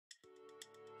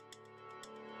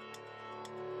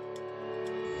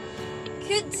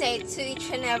Good day to each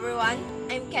and everyone.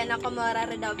 I'm Kenna Camara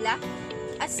Redobla,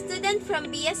 a student from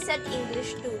BSed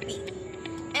English 2B.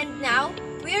 And now,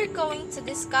 we are going to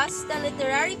discuss the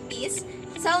literary piece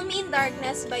Tell Me in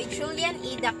Darkness by Julian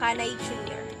E. Dacanay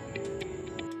Jr.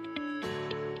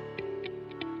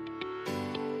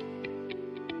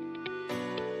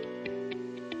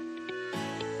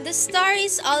 The story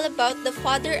is all about the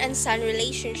father and son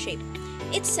relationship.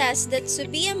 It says that to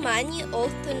be a man, you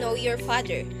ought to know your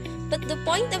father. But the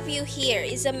point of view here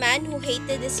is a man who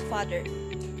hated his father.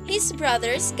 His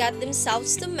brothers got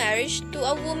themselves to marriage to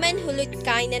a woman who looked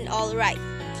kind and all right.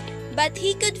 But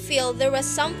he could feel there was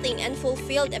something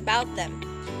unfulfilled about them.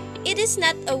 It is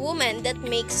not a woman that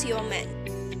makes you a man.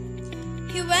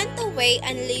 He went away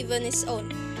and lived on his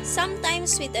own,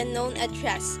 sometimes with a known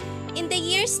address. In the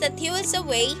years that he was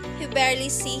away, he barely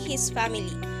see his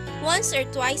family, once or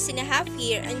twice in a half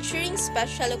year and during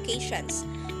special occasions.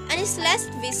 On his last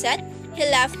visit, he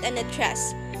left an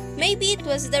address. Maybe it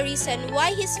was the reason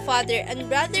why his father and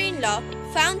brother-in-law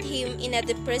found him in a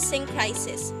depressing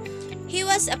crisis. He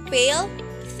was a pale,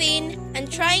 thin,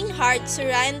 and trying hard to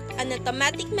run an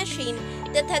automatic machine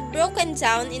that had broken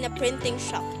down in a printing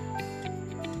shop.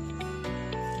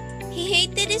 He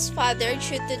hated his father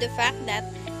due to the fact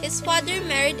that his father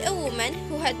married a woman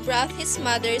who had brought his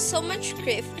mother so much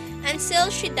grief until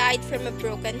she died from a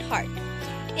broken heart.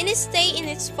 In his stay in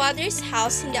his father's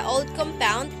house in the old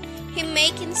compound, he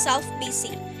made himself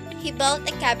busy. He built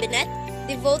a cabinet,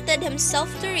 devoted himself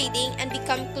to reading, and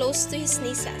became close to his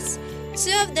nieces,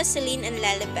 two of the Celine and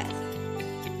Lilibeth.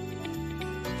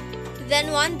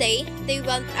 Then one day, they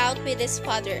went out with his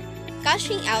father,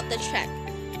 cashing out a check.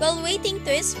 While waiting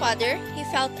to his father, he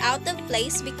felt out of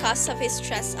place because of his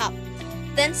dress up.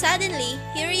 Then suddenly,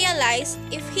 he realized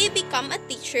if he became a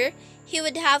teacher, he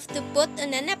would have to put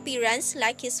on an appearance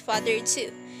like his father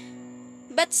too.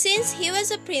 But since he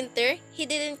was a printer, he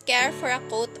didn't care for a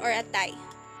coat or a tie.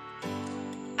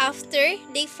 After,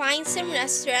 they find some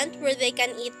restaurant where they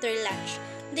can eat their lunch.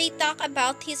 They talk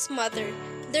about his mother,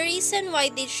 the reason why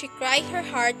did she cry her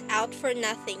heart out for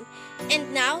nothing.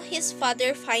 And now his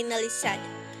father finally said,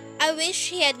 "I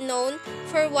wish he had known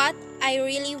for what I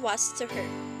really was to her."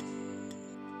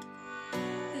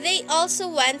 They also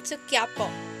went to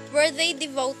Quiapo, where they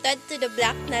devoted to the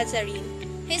Black Nazarene.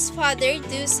 His father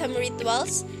do some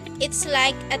rituals. It's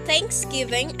like a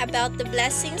thanksgiving about the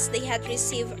blessings they had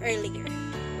received earlier.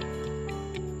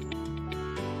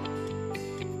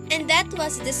 And that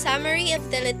was the summary of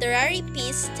the literary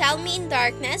piece Tell Me in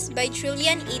Darkness by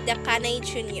Julian E. Dacanay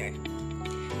Jr.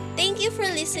 Thank you for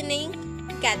listening.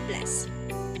 God bless.